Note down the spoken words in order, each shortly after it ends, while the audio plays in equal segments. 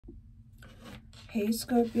Hey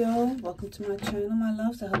Scorpio, welcome to my channel, my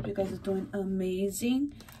loves. I hope you guys are doing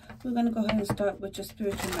amazing. We're going to go ahead and start with your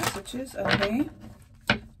spiritual messages, okay?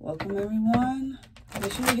 Welcome everyone.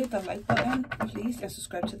 Make sure you hit the like button, please, and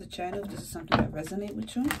subscribe to the channel if this is something that resonates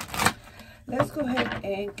with you. Let's go ahead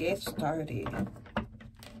and get started.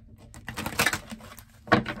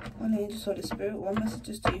 Holy Angels, Holy Spirit, what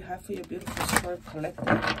messages do you have for your beautiful Scorpio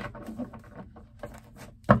collective?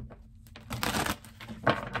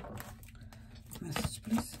 Message,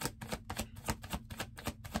 please.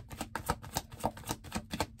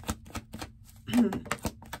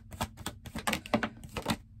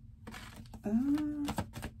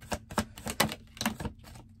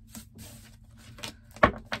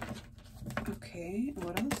 Okay,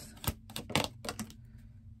 what else?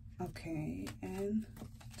 Okay, and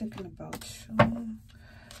thinking about you.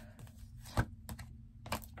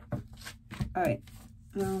 All right.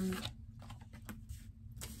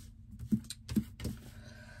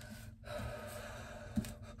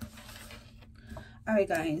 All right,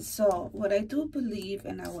 guys. So what I do believe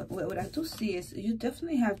and what I do see is you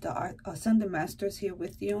definitely have the Ascended Masters here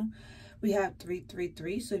with you. We have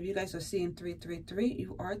 333. So if you guys are seeing 333,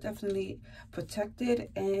 you are definitely protected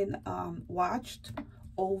and watched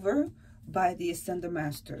over by the Ascended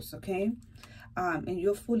Masters, okay? And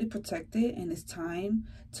you're fully protected, and it's time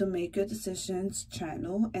to make your decisions,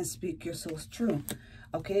 channel, and speak your soul's truth,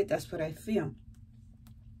 okay? That's what I feel.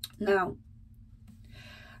 Now,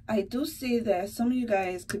 I do see that some of you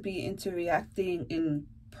guys could be interacting in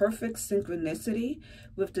perfect synchronicity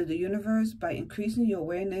with the universe by increasing your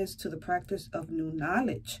awareness to the practice of new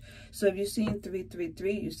knowledge. So if you're seeing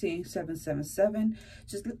 333, you're seeing 777,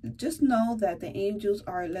 just know that the angels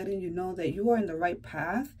are letting you know that you are in the right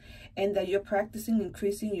path and that you're practicing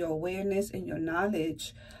increasing your awareness and your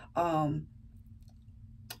knowledge through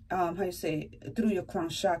your crown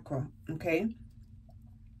chakra, okay?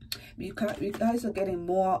 You guys are getting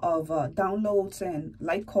more of downloads and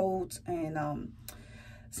light codes and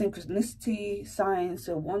synchronicity, signs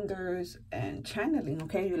and wonders, and channeling,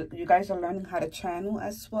 okay? You guys are learning how to channel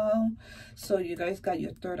as well. So you guys got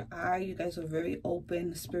your third eye. You guys are very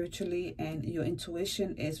open spiritually, and your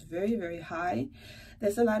intuition is very, very high.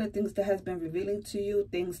 There's a lot of things that has been revealing to you,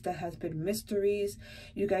 things that has been mysteries.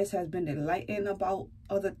 You guys have been enlightened about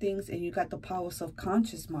other things, and you got the power of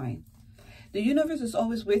subconscious mind. The universe is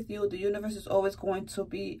always with you. The universe is always going to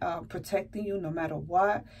be protecting you no matter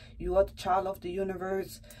what. You are the child of the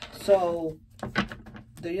universe. So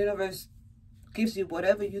the universe gives you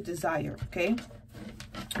whatever you desire, okay?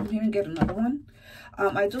 I'm here and get another one.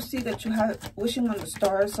 I do see that you have wishing on the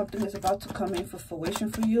stars. Something is about to come in for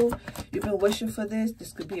fruition for you. You've been wishing for this.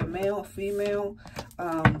 This could be a male or female.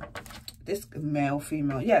 This male,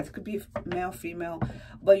 female. Yeah, it could be male, female.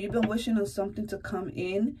 But you've been wishing on something to come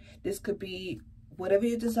in. This could be whatever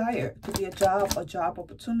you desire. It could be a job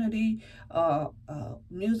opportunity,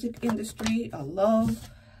 music industry, a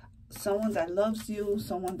love, someone that loves you,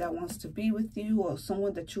 someone that wants to be with you, or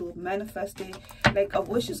someone that you manifested. Like a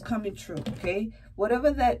wish is coming true, okay?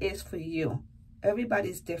 Whatever that is for you.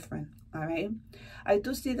 Everybody's different, all right? I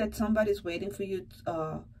do see that somebody's waiting for you.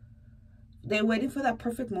 They're waiting for that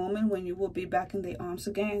perfect moment when you will be back in their arms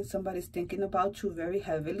again. Somebody's thinking about you very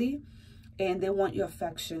heavily, and they want your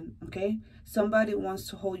affection, okay? Somebody wants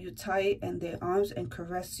to hold you tight in their arms and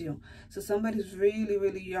caress you. So somebody's really,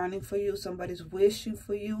 really yearning for you. Somebody's wishing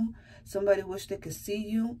for you. Somebody wish they could see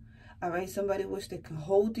you, all right? Somebody wish they could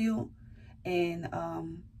hold you and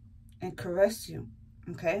caress you,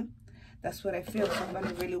 okay? That's what I feel.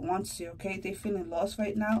 Somebody really wants you, okay? They're feeling lost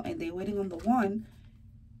right now, and they're waiting on the one,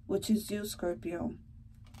 which is you, Scorpio.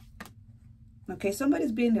 Okay,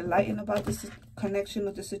 somebody's being enlightened about this connection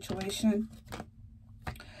of the situation.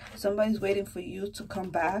 Somebody's waiting for you to come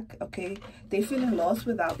back, okay? They're feeling lost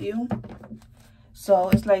without you. So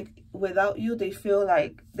it's like without you, they feel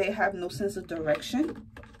like they have no sense of direction.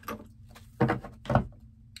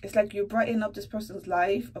 It's like you brighten up this person's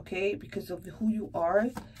life, okay, because of who you are.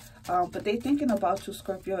 But they're thinking about you,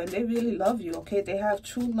 Scorpio, and they really love you, okay? They have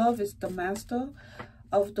true love is the master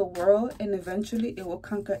of the world, and eventually it will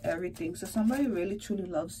conquer everything. So somebody really truly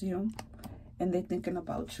loves you, and they're thinking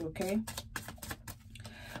about you, okay?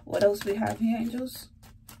 What else we have here, angels?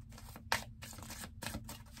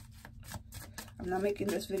 I'm not making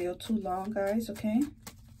this video too long, guys, okay?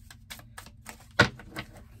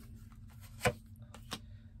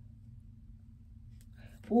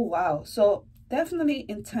 Oh, wow. So definitely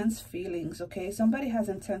intense feelings, okay? Somebody has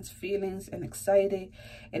intense feelings and excited,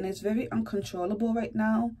 and it's very uncontrollable right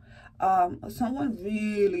now. Someone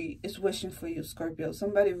really is wishing for you, Scorpio.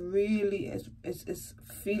 Somebody really is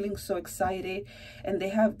feeling so excited, and they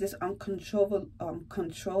have this uncontrollable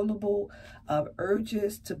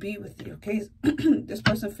urges to be with you, okay? This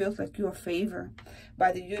person feels like you are favored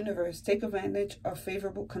by the universe. Take advantage of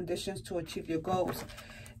favorable conditions to achieve your goals.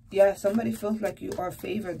 Yeah, somebody feels like you are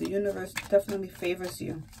favored. The universe definitely favors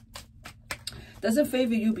you. Doesn't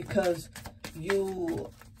favor you because you...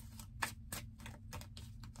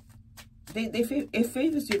 It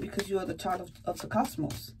favors you because you are the child of the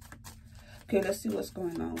cosmos. Okay, let's see what's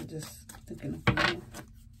going on with this. Thinking of you.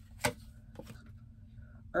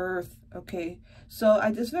 Earth. Okay, so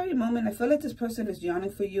at this very moment, I feel like this person is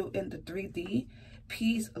yearning for you in the 3D.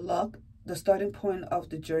 Peace, luck, the starting point of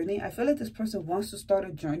the journey. I feel like this person wants to start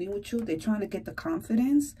a journey with you. They're trying to get the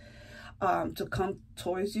confidence to come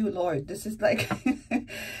towards you. Lord, this is like,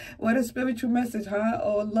 what a spiritual message, huh?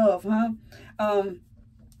 Oh, love, huh?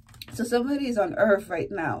 So somebody is on earth right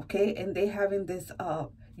now, okay? And they having this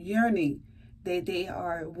yearning. They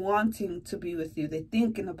are wanting to be with you. They're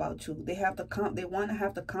thinking about you. They want to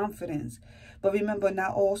have the confidence. But remember,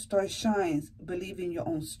 not all stars shines. Believe in your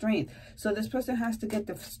own strength. So this person has to get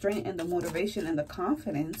the strength and the motivation and the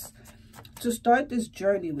confidence to start this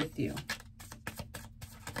journey with you.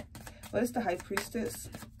 What is the High Priestess?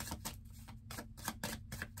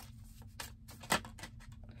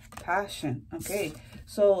 Passion, okay?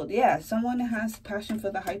 So, yeah, someone has passion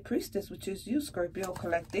for the High Priestess, which is you, Scorpio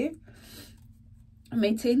collective.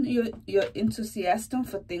 Maintain your enthusiasm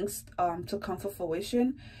for things to come for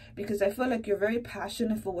fruition, because I feel like you're very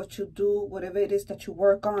passionate for what you do, whatever it is that you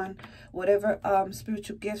work on, whatever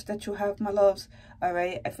spiritual gifts that you have, my loves. All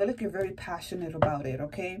right, I feel like you're very passionate about it.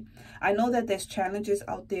 Okay, I know that there's challenges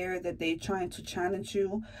out there that they're trying to challenge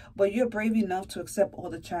you, but you're brave enough to accept all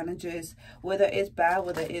the challenges, whether it's bad,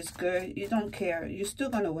 whether it's good. You don't care. You're still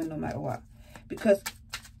gonna win no matter what, because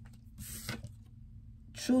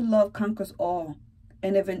true love conquers all.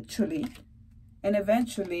 And eventually,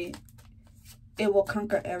 it will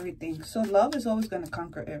conquer everything. So love is always going to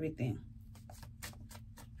conquer everything.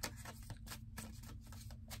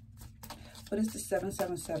 What is the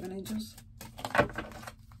 777, angels?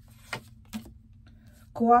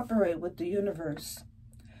 Cooperate with the universe.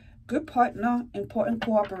 Good partner, important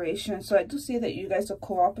cooperation. So I do see that you guys are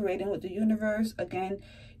cooperating with the universe. Again,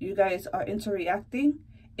 you guys are interacting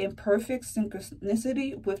in perfect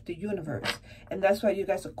synchronicity with the universe, and that's why you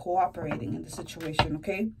guys are cooperating in the situation.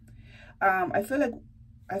 Okay, I feel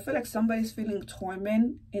like somebody's feeling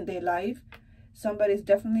torment in their life. Somebody's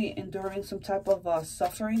definitely enduring some type of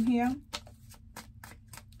suffering here.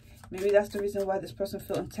 Maybe that's the reason why this person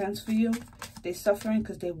feels intense for you. They're suffering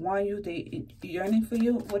because they want you. They yearning for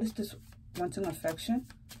you. What is this? Wanting affection.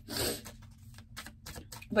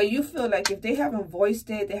 But you feel like if they haven't voiced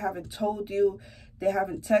it, they haven't told you, they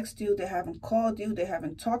haven't texted you, they haven't called you, they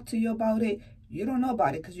haven't talked to you about it, you don't know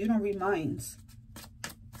about it because you don't read minds.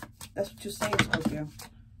 That's what you're saying, Scorpio.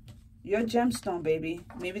 You're a gemstone, baby.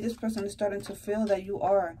 Maybe this person is starting to feel that you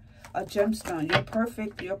are a gemstone. You're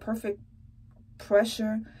perfect. You're a perfect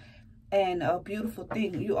pressure and a beautiful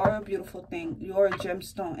thing. You are a beautiful thing. You are a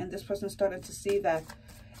gemstone. And this person started to see that.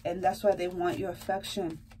 And that's why they want your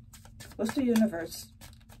affection. What's the universe?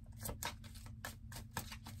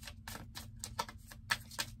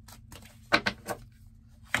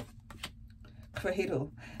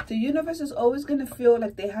 Cradle. The universe is always going to feel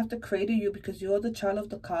like they have to cradle you because you're the child of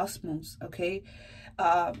the cosmos, okay?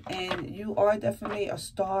 And you are definitely a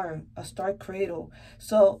star cradle.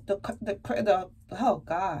 So oh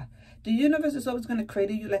God, the universe is always going to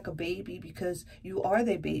cradle you like a baby because you are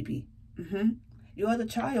their baby. You are the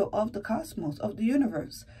child of the cosmos, of the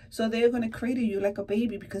universe. So they're going to cradle you like a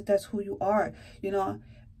baby because that's who you are. You know,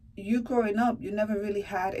 you growing up, you never really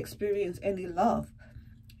had experienced any love.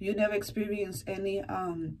 You never experienced any,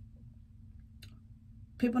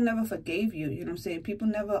 people never forgave you, you know what I'm saying? People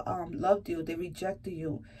never loved you, they rejected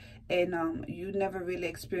you. And you never really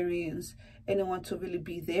experienced anyone to really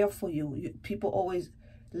be there for you. People always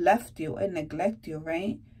left you and neglect you,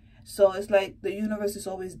 right? So it's like the universe is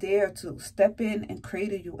always there to step in and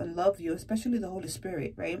cradle you and love you, especially the Holy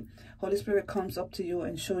Spirit, right? Holy Spirit comes up to you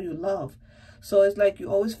and show you love. So it's like you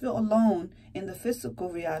always feel alone in the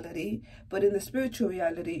physical reality, but in the spiritual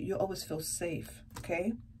reality, you always feel safe,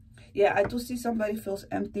 okay? Yeah, I do see somebody feels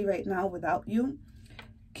empty right now without you.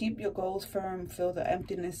 Keep your goals firm, feel the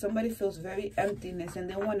emptiness. Somebody feels very emptiness and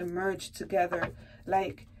they want to merge together.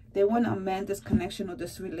 Like they want to amend this connection or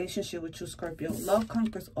this relationship with you, Scorpio. Love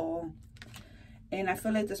conquers all. And I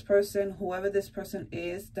feel like this person, whoever this person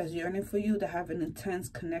is that's yearning for you, they have an intense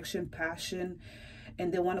connection, passion,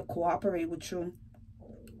 and they want to cooperate with you.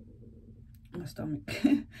 my stomach.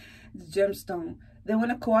 The gemstone. They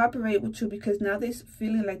want to cooperate with you because now they're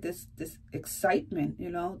feeling like this excitement, you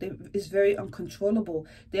know. It's very uncontrollable.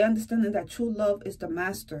 They understand that true love is the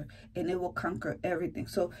master and it will conquer everything.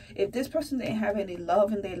 So if this person didn't have any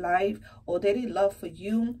love in their life, or they didn't love for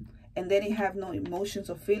you, and they didn't have no emotions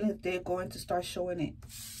or feelings, they're going to start showing it.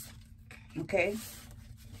 Okay?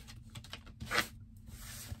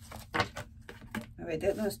 All right,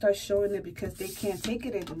 they're going to start showing it because they can't take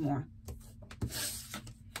it anymore.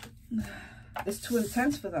 It's too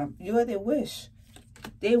intense for them. You're their wish.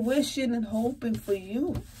 They're wishing and hoping for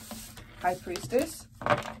you, High Priestess.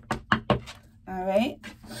 All right.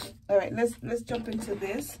 All right, let's jump into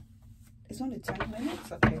this. It's only 10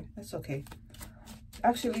 minutes. Okay, that's okay.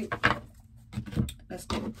 Actually, let's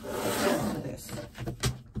get into this.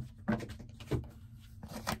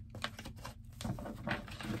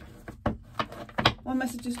 What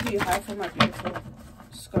messages do you have for my beautiful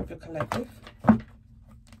Scorpio collective?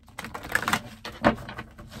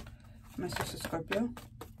 Message to Scorpio.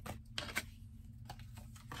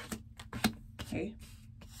 Okay.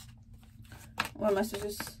 What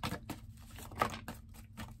messages?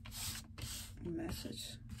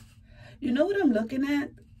 Message. You know what I'm looking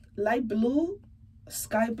at? Light blue,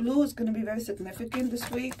 sky blue is going to be very significant this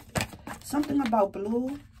week. Something about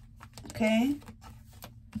blue. Okay.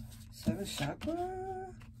 7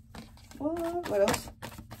 chakra. What else?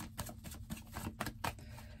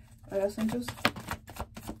 What else, angels?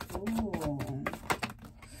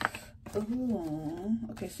 Ooh.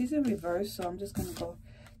 Okay, she's in reverse, so I'm just gonna go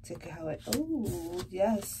take it how it. Oh,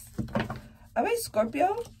 yes. All right,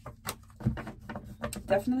 Scorpio.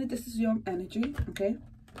 Definitely, this is your energy. Okay.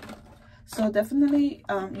 So definitely,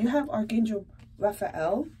 you have Archangel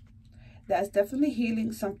Raphael. That's definitely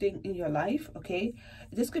healing something in your life. Okay.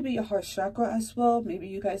 This could be your heart chakra as well. Maybe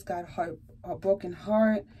you guys got a broken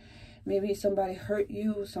heart. Maybe somebody hurt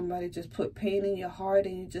you. Somebody just put pain in your heart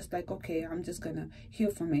and you're just like, okay, I'm just going to heal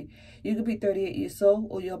from it. You could be 38 years old,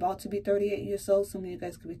 or you're about to be 38 years old. Some of you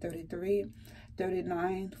guys could be 33,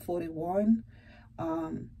 39, 41.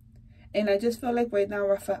 And I just feel like right now,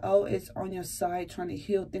 Raphael is on your side trying to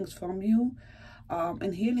heal things from you.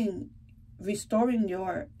 And healing, restoring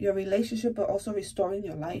your relationship, but also restoring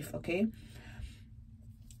your life, okay?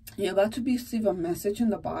 You're about to receive a message in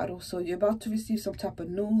the bottle. So you're about to receive some type of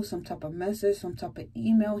news, some type of message, some type of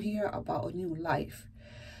email here about a new life.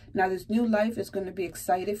 Now, this new life is going to be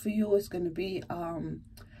excited for you. It's going to be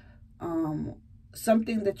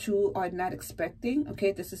something that you are not expecting.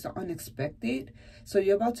 Okay, this is unexpected. So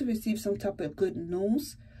you're about to receive some type of good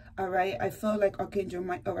news. All right, I feel like Archangel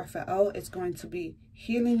Raphael is going to be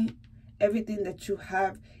healing everything that you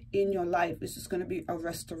have in your life. This is going to be a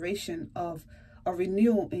restoration of a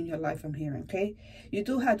renewal in your life, I'm hearing. Okay, you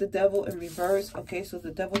do have the devil in reverse. Okay, so the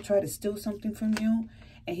devil tried to steal something from you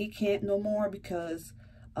and he can't no more because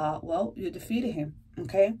well, you defeated him.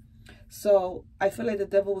 Okay, so I feel like the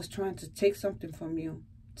devil was trying to take something from you,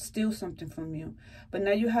 steal something from you, but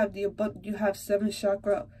now you have 7th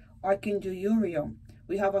chakra Archangel Uriel.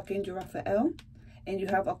 We have Archangel Raphael and you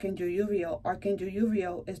have Archangel Uriel. Archangel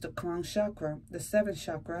Uriel is the crown chakra, the 7th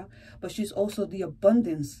chakra, but she's also the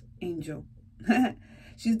abundance angel.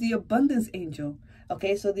 She's the abundance angel.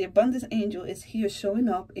 Okay, so the abundance angel is here showing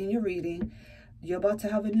up in your reading. You're about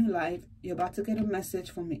to have a new life. You're about to get a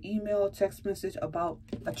message from an email, text message about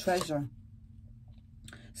a treasure,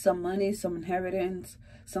 some money, some inheritance,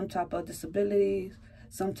 some type of disability,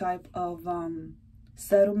 some type of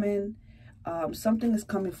settlement. Something is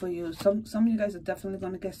coming for you. Some of you guys are definitely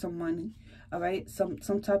going to get some money. All right, some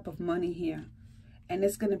type of money here, and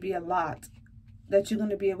it's going to be a lot that you're going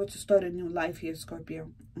to be able to start a new life here,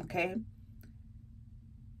 Scorpio. Okay.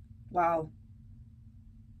 Wow.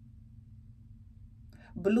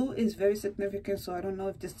 Blue is very significant, so I don't know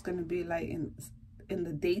if this is going to be like in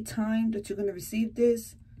the daytime that you're going to receive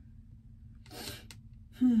this.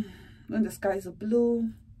 When the skies are blue.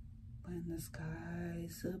 When the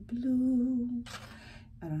skies are blue.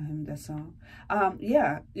 I don't have that song.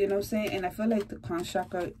 Yeah, you know what I'm saying? And I feel like the crown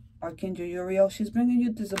chakra Archangel Uriel, she's bringing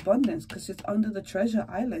you this abundance because she's under the treasure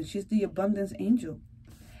island. She's the abundance angel.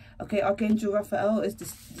 Okay, Archangel Raphael is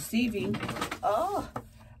deceiving.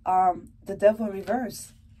 The devil in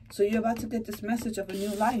reverse. So you're about to get this message of a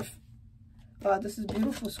new life. Wow, this is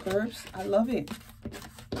beautiful, Scorps. I love it.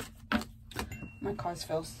 My cards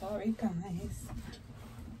fell. Sorry, guys.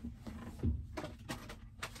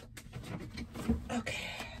 Okay.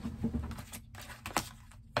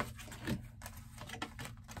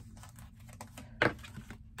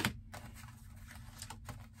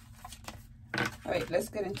 All right, let's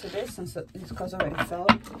get into this since these cards already fell.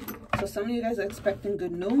 So some of you guys are expecting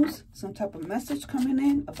good news, some type of message coming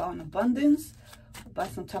in about an abundance,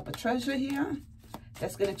 about some type of treasure here.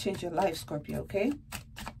 That's going to change your life, Scorpio, okay?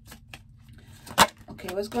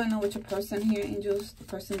 Okay, what's going on with your person here, angels? The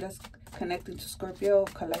person that's connecting to Scorpio,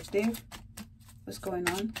 collective. What's going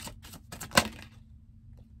on?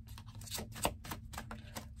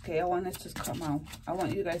 Okay, I want this to come out. I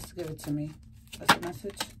want you guys to give it to me. What's the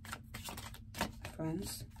message?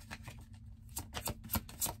 Friends.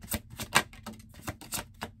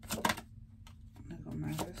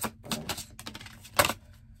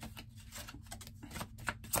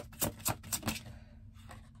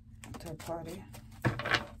 Third party.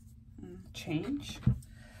 Change.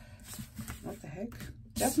 What the heck?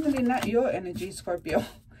 Definitely not your energy, Scorpio.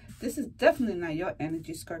 This is definitely not your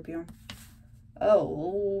energy, Scorpio.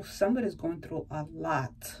 Oh, somebody's going through a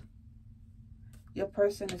lot. Your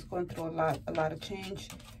person is going through a lot of change.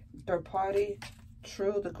 Third party.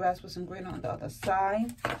 True, the grass wasn't green on the other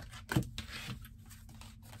side.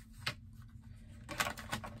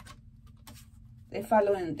 They're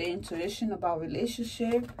following their intuition about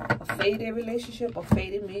relationship, a faded relationship, a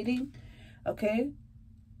faded meeting. Okay?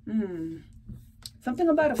 Something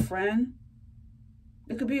about a friend.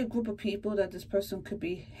 It could be a group of people that this person could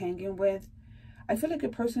be hanging with. I feel like a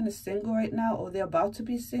person is single right now, or they're about to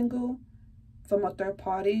be single from a third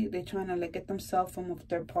party. They're trying to like get themselves from a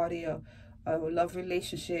third party, a love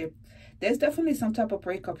relationship. There's definitely some type of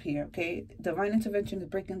breakup here, okay? Divine intervention is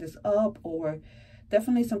breaking this up, or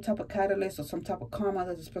definitely some type of catalyst or some type of karma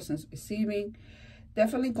that this person is receiving.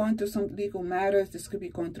 Definitely going through some legal matters. This could be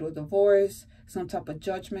going through a divorce, some type of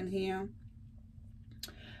judgment here.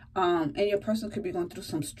 And your person could be going through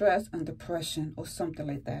some stress and depression or something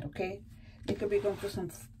like that, okay? They could be going through some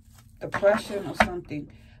depression or something.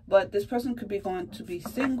 But this person could be going to be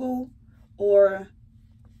single, or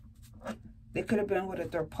they could have been with a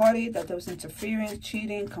third party that there was interference,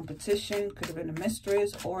 cheating, competition. Could have been a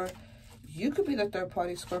mistress, or you could be the third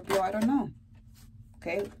party, Scorpio. I don't know.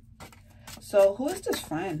 Okay. So who is this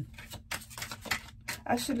friend?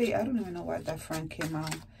 Actually, I don't even know why that friend came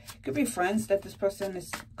out. It could be friends that this person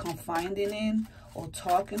is confiding in or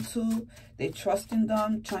talking to. They trust in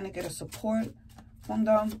them, trying to get a support from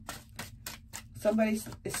them. Somebody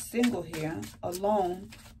is single here, alone,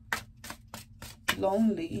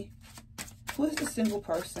 lonely. Who is the single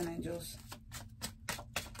person, angels?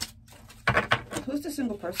 Who's the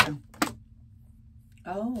single person?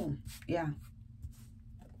 Oh, yeah.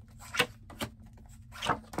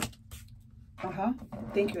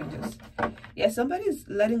 Thank you, angels. Yeah, somebody's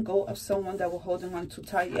letting go of someone that we're holding on too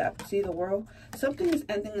tight. Yeah, see the world. Something is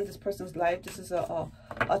ending in this person's life. This is a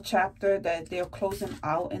chapter that they're closing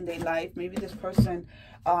out in their life. Maybe this person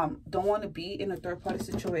don't want to be in a third-party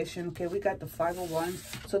situation. Okay, we got the 5 of Wands.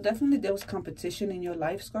 So definitely there was competition in your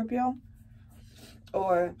life, Scorpio.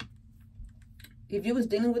 Or if you was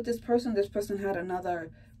dealing with this person had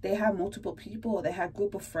another, they had multiple people, or they had a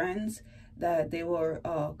group of friends that they were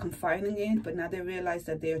confiding in, but now they realize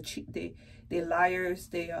that they're liars,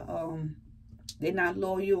 they're not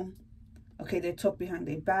loyal. Okay, they talk behind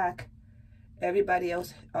their back. Everybody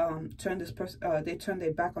else turned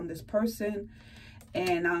their back on this person,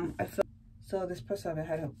 and I feel so. This person, I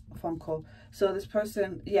had a phone call. So this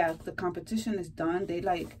person, yeah, the competition is done. They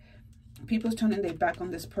like people's turning their back on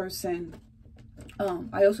this person.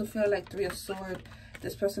 I also feel like 3 of Swords.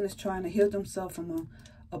 This person is trying to heal themselves from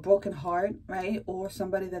a broken heart, right? Or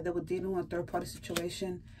somebody that they were dealing with a third-party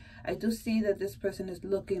situation. I do see that this person is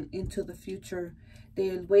looking into the future.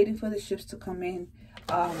 They're waiting for the ships to come in.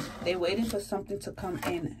 They're waiting for something to come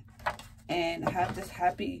in and have this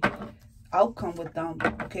happy outcome with them,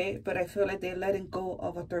 okay? But I feel like they're letting go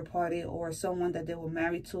of a third party or someone that they were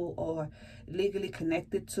married to or legally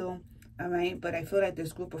connected to. All right, but I feel like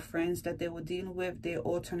this group of friends that they were dealing with, they're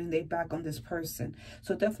all turning their back on this person.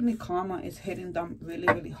 So definitely karma is hitting them really,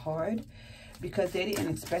 really hard because they didn't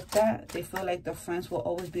expect that. They feel like their friends will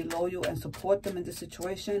always be loyal and support them in this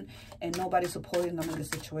situation, and nobody's supporting them in this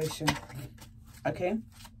situation. Okay,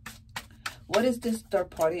 what is this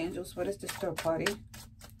third party, angels? What is this third party?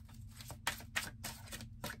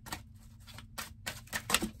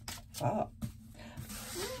 Wow.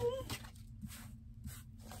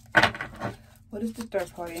 What is the third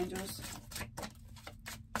party, angels?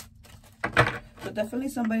 So definitely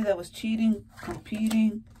somebody that was cheating,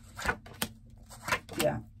 competing.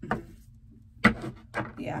 Yeah.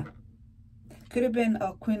 Yeah. Could have been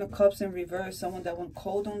a Queen of Cups in reverse. Someone that went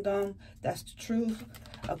cold on them. That's the truth.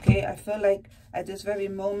 Okay. I feel like at this very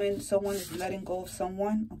moment, someone is letting go of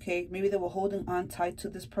someone. Okay. Maybe they were holding on tight to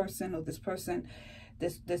this person, or this person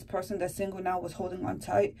This person that's single now was holding on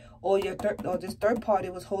tight, or this third party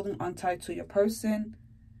was holding on tight to your person.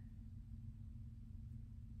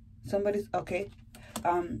 Somebody's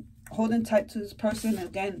holding tight to this person.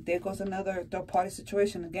 Again, there goes another third party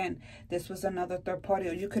situation. Again, this was another third party,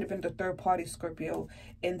 or you could have been the third party, Scorpio,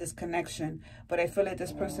 in this connection. But I feel like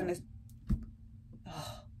this person is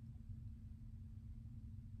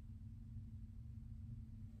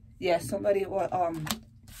yeah, somebody will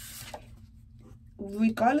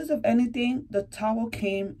regardless of anything, the Tower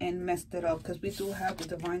came and messed it up, because we do have the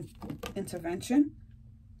divine intervention.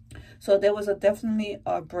 So there was definitely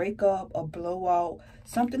a breakup, a blowout.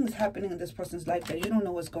 Something is happening in this person's life that you don't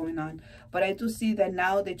know what's going on. But I do see that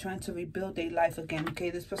now they're trying to rebuild their life again.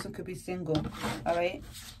 Okay, this person could be single. All right.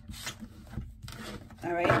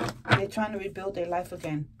 All right. They're trying to rebuild their life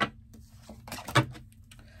again.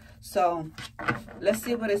 So let's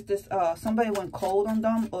see, what is this? Somebody went cold on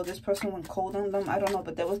them, or this person went cold on them. I don't know,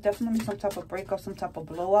 but there was definitely some type of breakup, some type of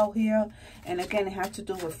blowout here. And again, it had to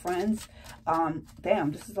do with friends.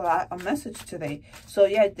 Damn, this is a message today. So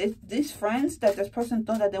yeah, these friends that this person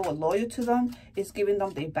thought that they were loyal to them is giving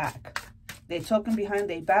them their back. They're talking behind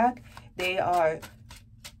their back.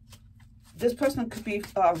 This person could be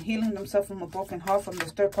healing themselves from a broken heart, from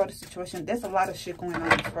this third party situation. There's a lot of shit going on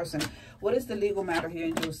with this person. What is the legal matter here,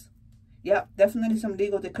 angels? Yep, definitely some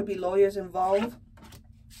legal. There could be lawyers involved.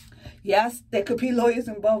 Yes, there could be lawyers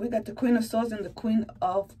involved. We got the Queen of Swords and the Queen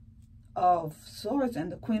of Swords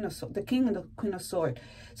and the Queen of Swords, the King and the Queen of Swords.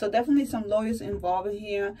 So definitely some lawyers involved in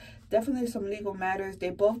here. Definitely some legal matters. They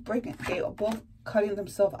are both cutting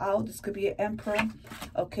themselves out. This could be an emperor,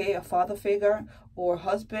 okay, a father figure or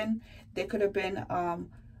husband. They could have been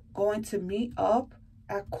going to meet up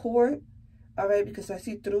at court. All right, because I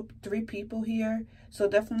see three people here. So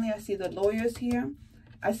definitely I see the lawyers here.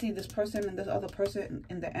 I see this person and this other person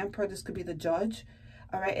in the emperor. This could be the judge.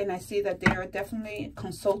 All right, and I see that they are definitely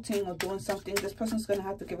consulting or doing something. This person's going to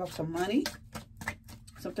have to give up some money.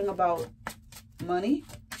 Something about money.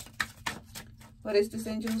 What is this,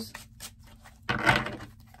 angels?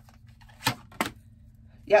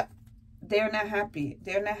 Yep, they're not happy.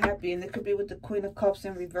 They're not happy, and it could be with the Queen of Cups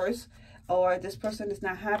in reverse. Or this person is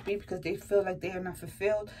not happy because they feel like they are not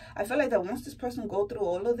fulfilled. I feel like that once this person go through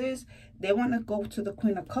all of this, they want to go to the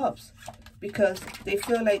Queen of Cups because they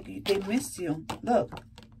feel like they miss you. Look,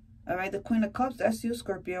 all right, the Queen of Cups, that's you,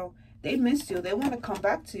 Scorpio. They miss you. They want to come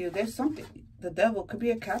back to you. There's something. The Devil could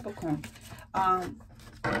be a Capricorn.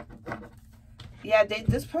 Yeah,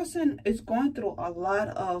 this person is going through a lot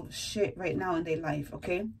of shit right now in their life,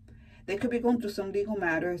 okay? They could be going through some legal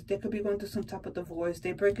matters. They could be going through some type of divorce.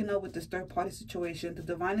 They're breaking up with this third-party situation. The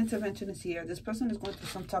divine intervention is here. This person is going through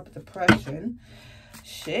some type of depression.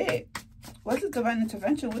 Shit. What's the divine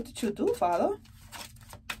intervention? What did you do, Father?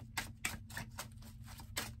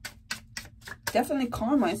 Definitely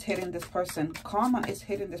karma is hitting this person. Karma is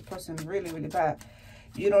hitting this person really, really bad.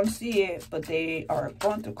 You don't see it, but they are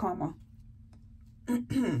going through karma.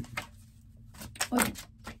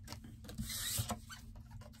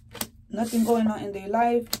 Nothing going on in their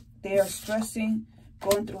life. They are stressing,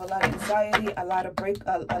 going through a lot of anxiety, a lot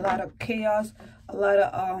of chaos, a lot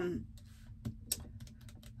of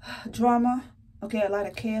drama. Okay, a lot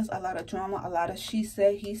of chaos, a lot of drama, a lot of she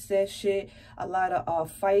said, he said shit, a lot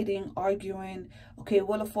of fighting, arguing. Okay,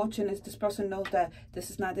 Wheel of Fortune is this person knows that this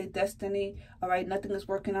is not their destiny. All right, nothing is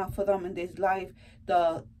working out for them in their life.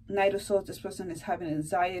 The Knight of Swords, this person is having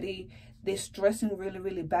anxiety. They're stressing really,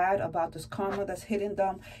 really bad about this karma that's hitting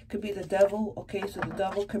them. Could be the devil. Okay, so the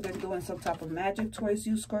devil could be doing some type of magic towards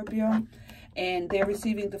you, Scorpio. And they're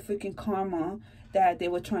receiving the freaking karma that they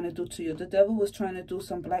were trying to do to you. The devil was trying to do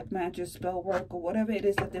some black magic, spell work, or whatever it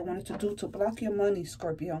is that they wanted to do to block your money,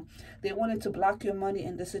 Scorpio. They wanted to block your money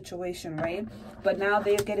in this situation, right? But now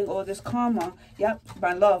they're getting all this karma. Yep,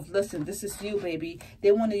 my love, listen, this is you, baby.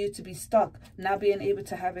 They wanted you to be stuck, not being able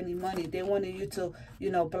to have any money. They wanted you to,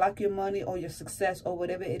 you know, block your money or your success or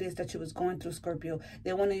whatever it is that you was going through, Scorpio.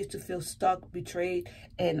 They wanted you to feel stuck, betrayed,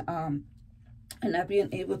 and not being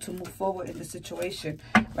able to move forward in the situation,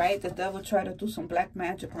 right? The devil tried to do some black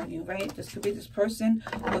magic on you, right? This could be this person,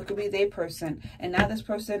 or it could be their person. And now this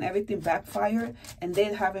person, everything backfired, and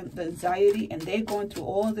they're having the anxiety, and they're going through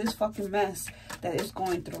all this fucking mess that is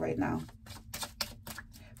going through right now.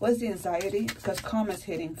 What's the anxiety? Because karma is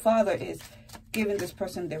hitting. Father is giving this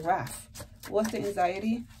person the wrath. What's the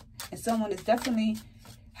anxiety? And someone is definitely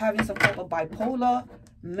having some type of bipolar,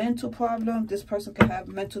 mental problem. This person can have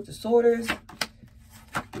mental disorders.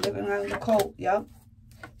 Living out in the cold, yep.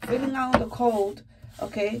 Feeling out in the cold.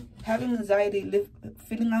 Okay, having anxiety,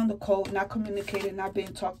 feeling on the cold, not communicating, not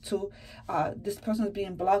being talked to. This person is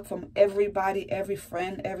being blocked from everybody, every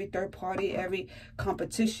friend, every third party, every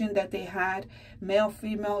competition that they had. Male,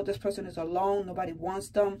 female, this person is alone. Nobody wants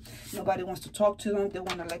them. Nobody wants to talk to them. They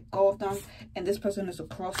want to let go of them. And this person is a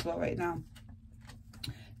crossroad right now.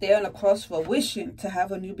 They're on a crossroad, wishing to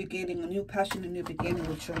have a new beginning, a new passion, a new beginning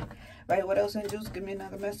with you. Right? What else, angels? Give me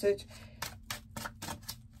another message.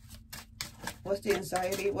 What's the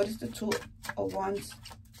anxiety? What is the Two of Wands?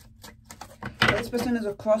 This person is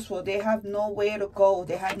a crossroad. They have nowhere to go.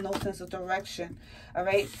 They have no sense of direction. All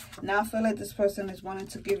right. Now I feel like this person is wanting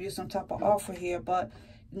to give you some type of offer here, but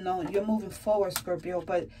you know, you're moving forward, Scorpio.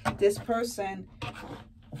 But this person,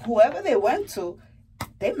 whoever they went to,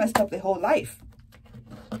 they messed up their whole life.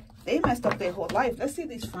 They messed up their whole life. Let's see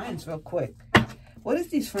these friends real quick. What is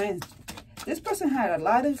these friends? This person had a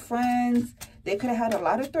lot of friends. They could have had a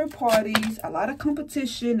lot of third parties, a lot of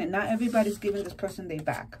competition, and not everybody's giving this person their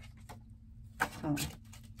back. Oh.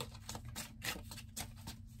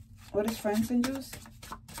 What is friends, angels?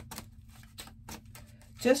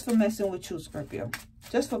 Just for messing with you, Scorpio.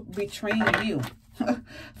 Just for betraying you.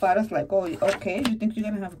 Father's like, oh, okay, you think you're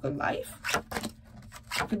going to have a good life?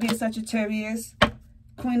 Could be a Sagittarius.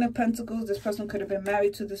 Queen of Pentacles. This person could have been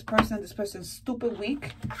married to this person. This person is stupid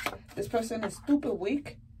weak. This person is stupid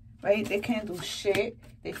weak. Right? They can't do shit.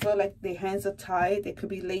 They feel like their hands are tied. They could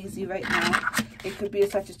be lazy right now. It could be a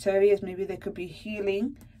Sagittarius. Maybe they could be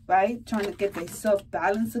healing, right? Trying to get their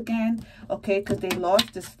self-balance again. Okay, because they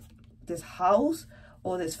lost this house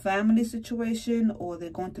or this family situation, or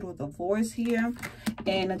they're going through a divorce here.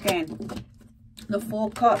 And again, the Four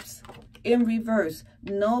of Cups in reverse.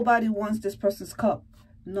 Nobody wants this person's cup.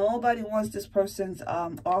 Nobody wants this person's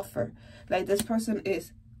offer. Like, this person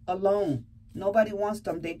is alone. Nobody wants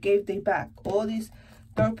them. They gave their back. All these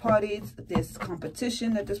third parties, this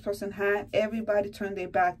competition that this person had, everybody turned their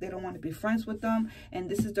back. They don't want to be friends with them. And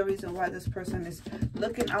this is the reason why this person is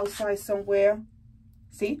looking outside somewhere.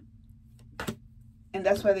 See? And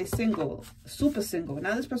that's why they're single. Super single.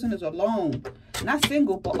 Now this person is alone. Not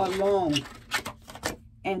single, but alone.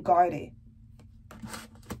 And guarded.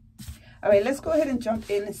 All right, let's go ahead and jump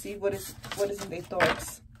in and see what is in their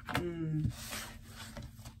thoughts.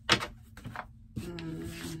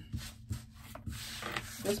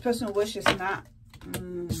 This person wishes not.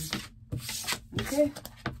 Okay.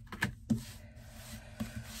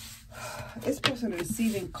 This person is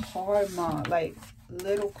receiving karma, like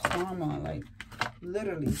little karma, like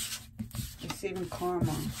literally receiving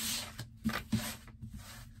karma.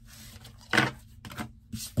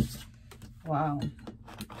 Wow.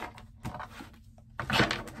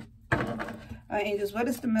 All right, angels, what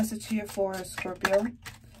is the message here for Scorpio?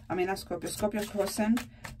 I mean, not Scorpio, Scorpio person.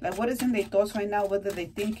 Like, what is in their thoughts right now? Whether they're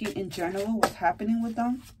thinking in general, what's happening with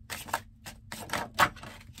them?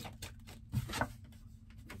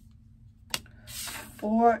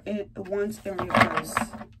 Four Wands in reverse.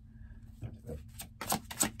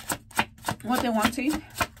 What they wanting?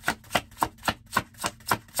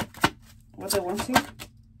 What they wanting?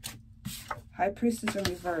 High Priestess in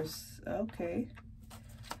reverse. Okay.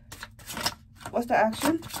 What's the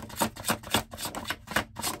action?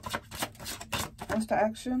 What's the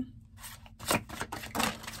action?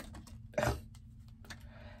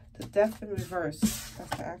 The Death in reverse.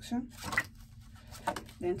 That's the action.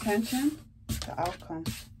 The intention. The outcome.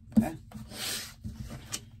 Okay.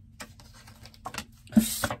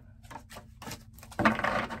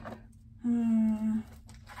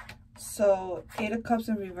 So, Eight of Cups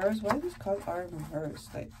in reverse. Why these cards are in reverse?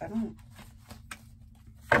 Like, I don't...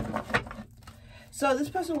 So, this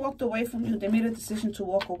person walked away from you. They made a decision to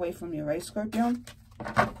walk away from you, right, Scorpio?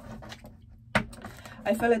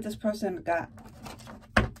 I feel like this person got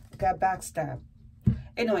backstabbed.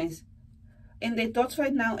 Anyways, in their thoughts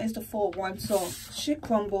right now is the Four of Wands. So, shit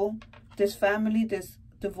crumbled. This family, this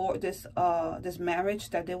divorce, this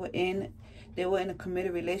marriage that they were in a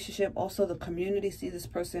committed relationship. Also, the community see this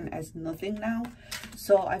person as nothing now.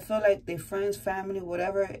 So I feel like their friends, family,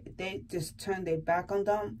 whatever, they just turned their back on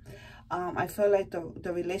them. I feel like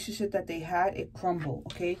the relationship that they had, it crumbled,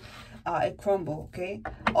 okay? It crumbled, okay?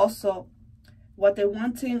 Also, what they're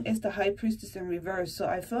wanting is the High Priestess in reverse. So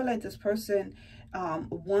I feel like this person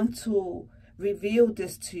want to reveal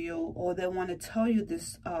this to you, or they want to tell you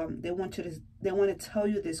this. They want to tell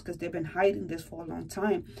you this because they've been hiding this for a long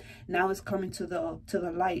time. Now it's coming to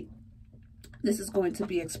the light. This is going to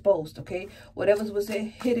be exposed, okay? Whatever was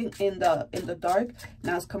hidden in the dark,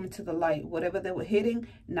 now it's coming to the light. Whatever they were hiding,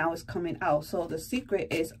 now it's coming out. So the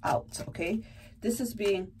secret is out, okay? This is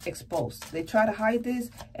being exposed. They try to hide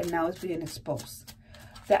this, and now it's being exposed.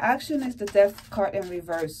 The action is the Death card in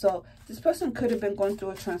reverse. So this person could have been going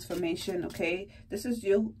through a transformation, okay? This is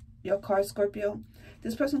you, your card, Scorpio.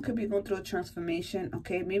 This person could be going through a transformation,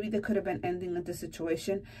 okay? Maybe they could have been ending this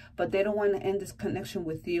situation, but they don't want to end this connection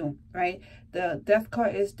with you, right? The Death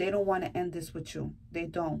card is they don't want to end this with you. They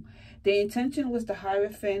don't. The intention was the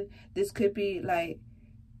Hierophant. This could be like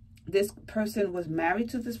this person was married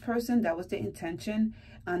to this person. That was the intention.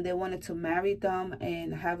 And they wanted to marry them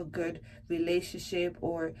and have a good relationship.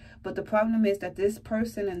 But the problem is that this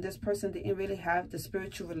person and this person didn't really have the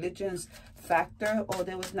spiritual religions factor, or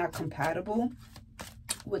they was not compatible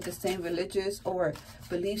with the same religious or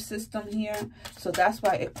belief system here. So that's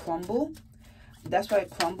why it crumbled. That's why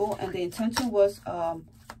it crumbled. And the intention was,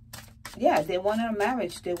 yeah, they wanted a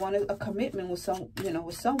marriage. They wanted a commitment with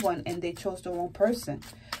with someone, and they chose the wrong person.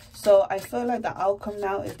 So I feel like the outcome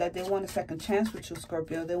now is that they want a second chance with you,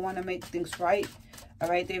 Scorpio. They want to make things right. All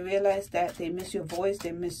right. They realize that they miss your voice.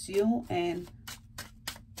 They miss you. And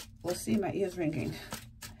we'll see, my ears ringing.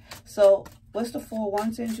 So what's the 4 of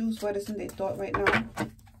Wands, angels? What is in their thought right now?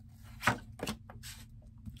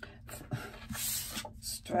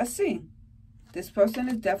 Stressing. This person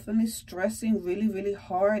is definitely stressing really, really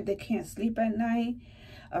hard. They can't sleep at night.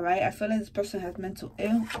 All right. I feel like this person has mental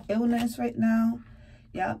illness right now.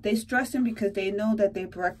 Yeah, they're stressing because they know that they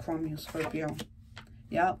breadcrumb you, Scorpio.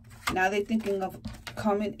 Yeah, now they're thinking of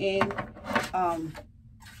coming in.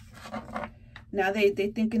 Now they're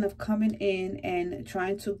thinking of coming in and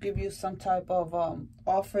trying to give you some type of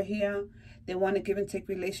offer here. They want to give and take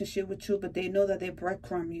relationship with you, but they know that they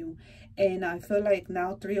breadcrumb you. And I feel like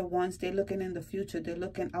now 3 of Wands, they're looking in the future. They're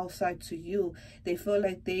looking outside to you. They feel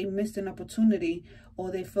like they missed an opportunity,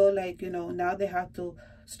 or they feel like, now they have to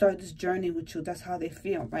start this journey with you. That's how they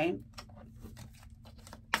feel, right?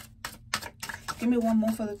 Give me one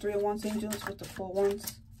more for the 3 of Wands, angels, with the 4 of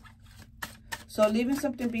Wands. So leaving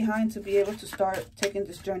something behind to be able to start taking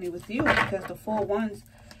this journey with you, because the 4 of Wands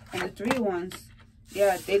and the 3 of Wands,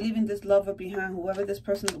 yeah, they're leaving this lover behind. Whoever this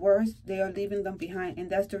person was, they are leaving them behind. And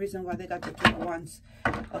that's the reason why they got the 3 of Wands,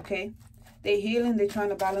 okay? They're healing. They're trying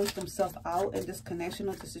to balance themselves out in this connection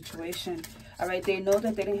of the situation. All right. They know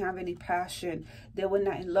that they didn't have any passion. They were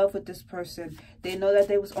not in love with this person. They know that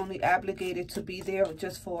they was only obligated to be there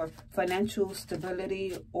just for financial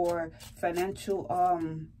stability or financial,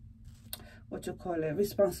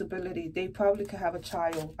 responsibility. They probably could have a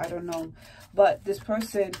child. I don't know. But this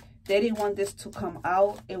person, they didn't want this to come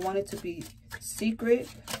out. They wanted to be secret,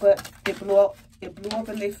 but it blew up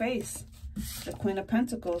in their face. The Queen of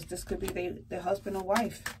Pentacles. This could be their husband or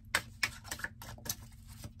wife.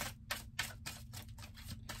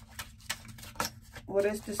 What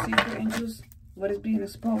is the secret, angels? What is being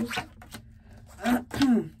exposed?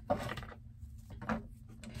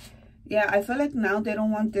 Yeah, I feel like now they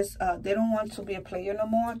don't want this. They don't want to be a player no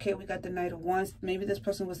more. Okay, we got the Knight of Wands. Maybe this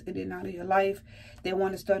person was in and out of your life. They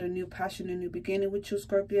want to start a new passion, a new beginning with you,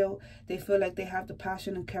 Scorpio. They feel like they have the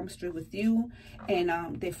passion and chemistry with you,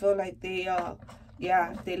 and they feel like they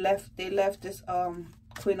they left this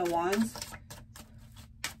Queen of Wands,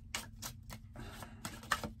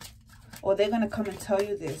 or they're gonna come and tell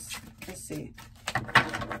you this. Let's see.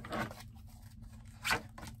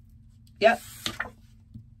 Yep.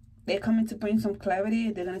 They're coming to bring some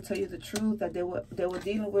clarity. They're going to tell you the truth, that they were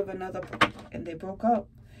dealing with another, and they broke up.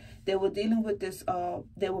 They were dealing with this,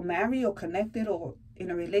 they were married or connected or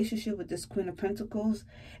in a relationship with this Queen of Pentacles.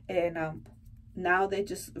 And now they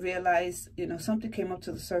just realized, something came up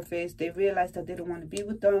to the surface. They realized that they don't want to be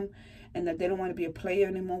with them, and that they don't want to be a player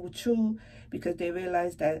anymore with you, because they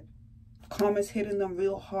realized that karma's hitting them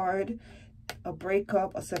real hard. A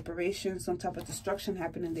breakup, a separation, some type of destruction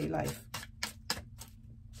happened in their life.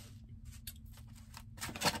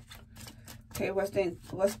 Okay, what's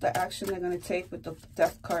the action they're going to take with the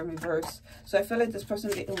Death card reverse? So I feel like this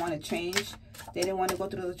person didn't want to change. They didn't want to go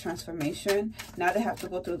through the transformation. Now they have to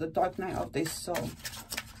go through the dark night of their soul.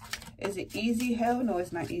 Is it easy? Hell no,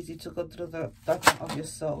 it's not easy to go through the dark night of your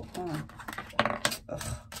soul.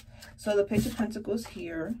 So the Page of Pentacles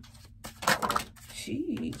here.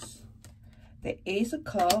 Jeez. The Ace of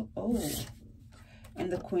Cups. Oh.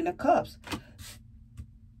 And the Queen of Cups.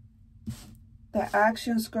 The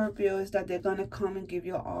action, Scorpio, is that they're going to come and give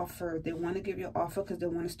you an offer. They want to give you an offer because they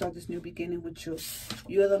want to start this new beginning with you.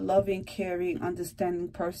 You're the loving, caring, understanding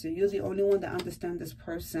person. You're the only one that understands this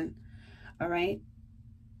person. All right?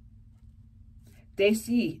 They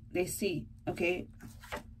see, okay?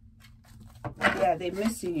 Yeah, they're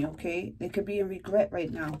missing you, okay? They could be in regret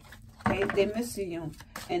right now, okay? They're missing you,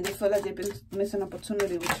 and they feel like they've been missing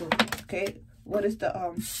opportunity with you, okay? What is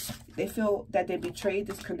the, they feel that they betrayed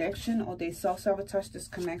this connection, or they self-sabotage this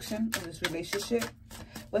connection or this relationship.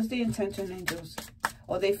 What's the intention, angels?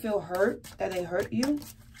 Or they feel hurt, that they hurt you.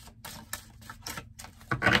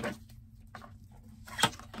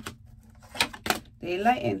 They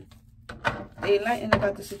enlighten. They enlighten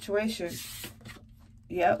about the situation.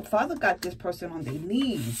 Yeah, Father got this person on their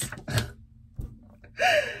knees.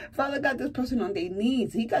 Father got this person on their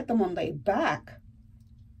knees. He got them on their back.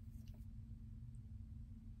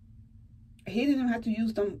 He didn't have to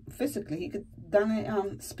use them physically. He could done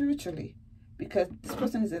it spiritually. Because this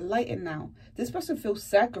person is enlightened now. This person feels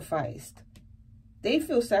sacrificed. They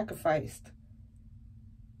feel sacrificed.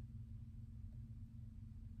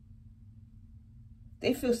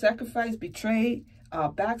 They feel sacrificed, betrayed,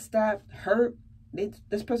 backstabbed, hurt.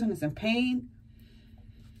 This person is in pain.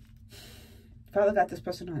 Father got this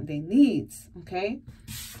person on their knees, okay?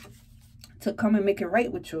 To come and make it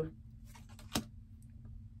right with you.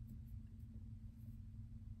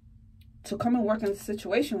 To come and work in the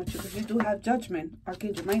situation with you, because you do have judgment,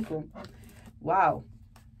 Archangel Michael. Wow.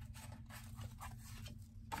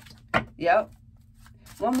 Yep.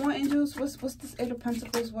 One more, angels. What's this Eight of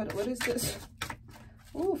Pentacles? What is this?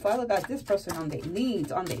 Ooh, Father got this person on their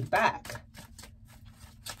knees, on their back.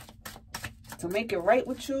 To make it right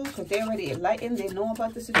with you, because they're already enlightened. They know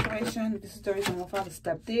about the situation. This is the reason why Father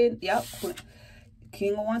stepped in. Yep.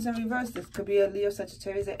 King of Wands in reverse. This could be a Leo,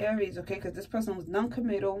 Sagittarius, or Aries, okay? Because this person was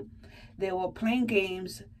non-committal. They were playing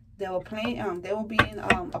games. They were playing, they were being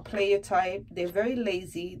a player type. They're very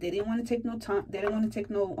lazy. They didn't want to take no time. They didn't want to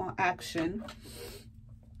take no action.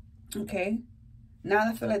 Okay. Now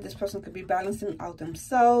I feel like this person could be balancing out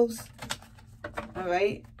themselves. All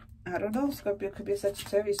right. I don't know. Scorpio could be a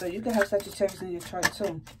Sagittarius. So you could have Sagittarius in your chart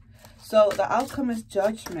too. So the outcome is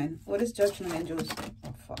judgment. What is judgment, angels?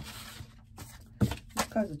 Oh, fuck. These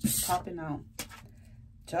cards are just popping out.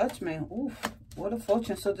 Judgment. Oof. What a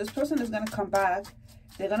fortune. So this person is going to come back.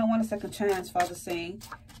 They're going to want a second chance, Father's saying.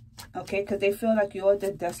 Okay, because they feel like you're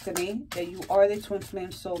their destiny. That you are their twin flame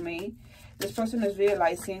soulmate. This person is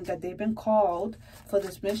realizing that they've been called for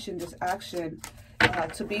this mission, this action,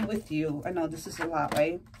 to be with you. I know this is a lot,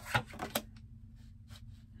 right?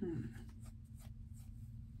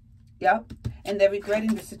 Yep. And they're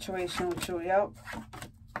regretting the situation with you. Yep.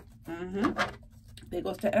 There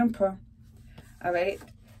goes the Emperor. All right.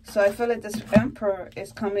 So I feel like this Emperor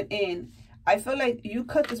is coming in. I feel like you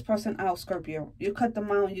cut this person out, Scorpio. You cut them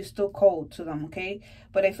out and you're still cold to them, okay?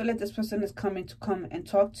 But I feel like this person is coming to come and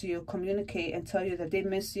talk to you, communicate, and tell you that they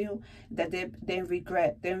miss you, that they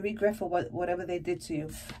regret. They regret for whatever they did to you.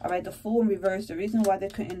 All right, the Fool in reverse. The reason why they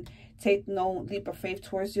couldn't take no leap of faith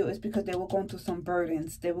towards you is because they were going through some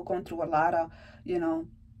burdens. They were going through a lot of, you know,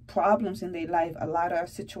 problems in their life, a lot of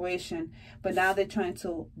situation. But now they're trying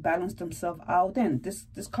to balance themselves out. Then this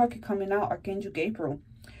card keep coming out, Archangel Gabriel.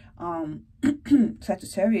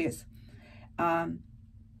 Sagittarius, and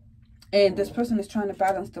this person is trying to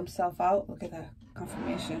balance themselves out. Look at that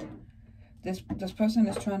confirmation. This person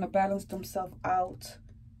is trying to balance themselves out.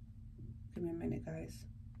 Give me a minute, guys.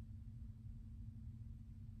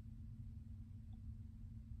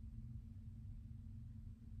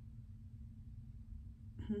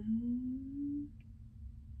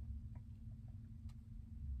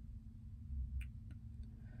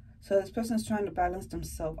 So this person is trying to balance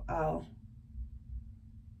themselves out.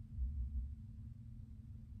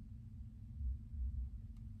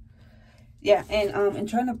 Yeah, and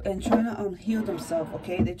trying to heal themselves.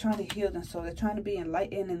 Okay, they're trying to heal themselves. They're trying to be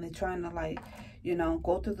enlightened, and they're trying to, like, you know,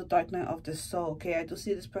 go through the dark night of the soul. Okay, I do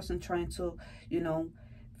see this person trying to, you know,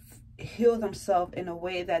 heal themselves in a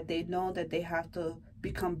way that they know that they have to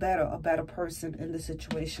become better, a better person in the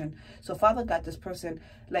situation. So Father got this person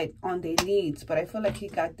like on their knees, but I feel like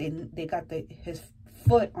his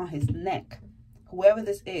foot on his neck. Whoever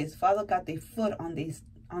this is, Father got their foot on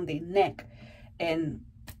their neck, and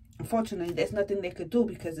unfortunately there's nothing they could do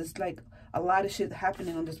because it's like a lot of shit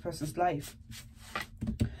happening on this person's life.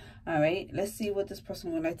 All right, let's see what this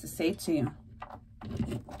person would like to say to you.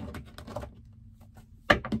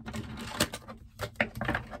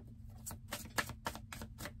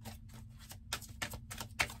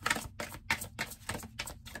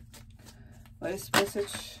 What is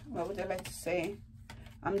message? What would they like to say?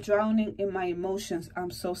 I'm drowning in my emotions.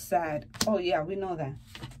 I'm so sad. Oh, yeah, we know that.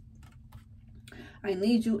 I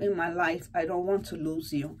need you in my life. I don't want to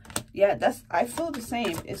lose you. Yeah, I feel the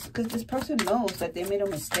same. It's because this person knows that they made a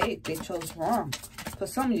mistake. They chose wrong. For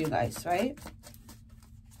some of you guys, right?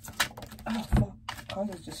 Oh, fuck.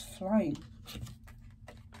 Cards are just flying.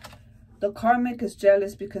 The karmic is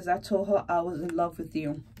jealous because I told her I was in love with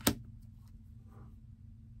you.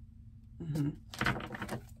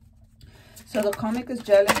 So the karmic is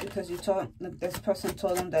jealous because this person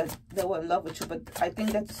told them that they were in love with you. But I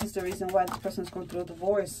think that this is the reason why this person's going through a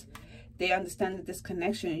divorce. They understand the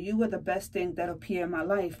disconnection. You were the best thing that appeared in my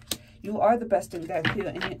life. You are the best thing that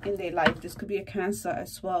appeared in their life. This could be a Cancer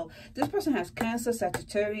as well. This person has Cancer,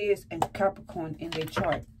 Sagittarius, and Capricorn in their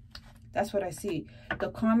chart. That's what I see. The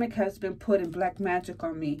karmic has been put in black magic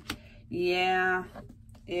on me. Yeah,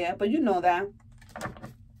 but you know that.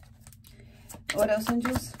 What else,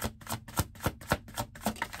 angels?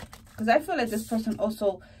 Because I feel like this person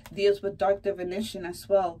also deals with dark divination as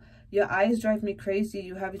well. Your eyes drive me crazy.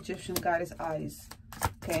 You have Egyptian goddess eyes.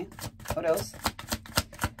 Okay, what else?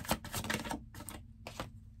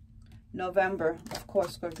 November, of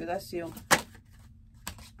course, Scorpio, that's you.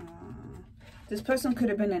 This person could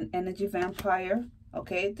have been an energy vampire.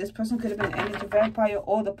 Okay, this person could have been an energy vampire,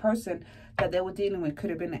 or the person that they were dealing with could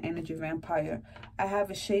have been an energy vampire. I have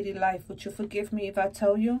a shady life. Would you forgive me if I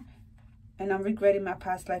tell you? And I'm regretting my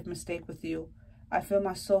past life mistake with you. I feel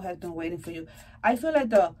my soul has been waiting for you. I feel like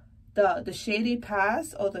the shady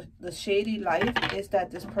past, or the shady life, is that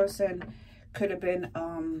this person could have been,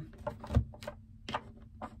 I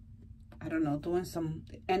don't know, doing some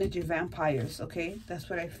energy vampires, okay? That's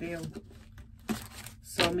what I feel.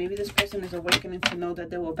 So maybe this person is awakening to know that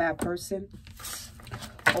they were a bad person.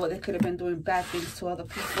 Or they could have been doing bad things to other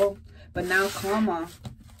people. But now karma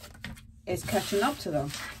is catching up to them.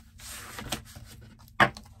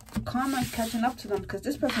 Karma is catching up to them because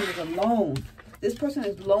this person is alone. This person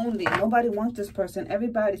is lonely. Nobody wants this person.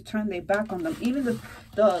 Everybody's turned their back on them. Even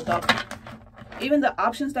even the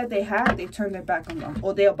options that they had, they turned their back on them.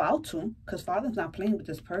 Or they're about to, because Father's not playing with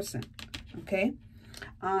this person. Okay?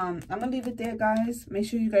 I'm going to leave it there, guys. Make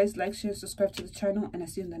sure you guys like, share, subscribe to the channel. And I'll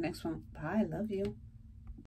see you in the next one. Bye. Love you.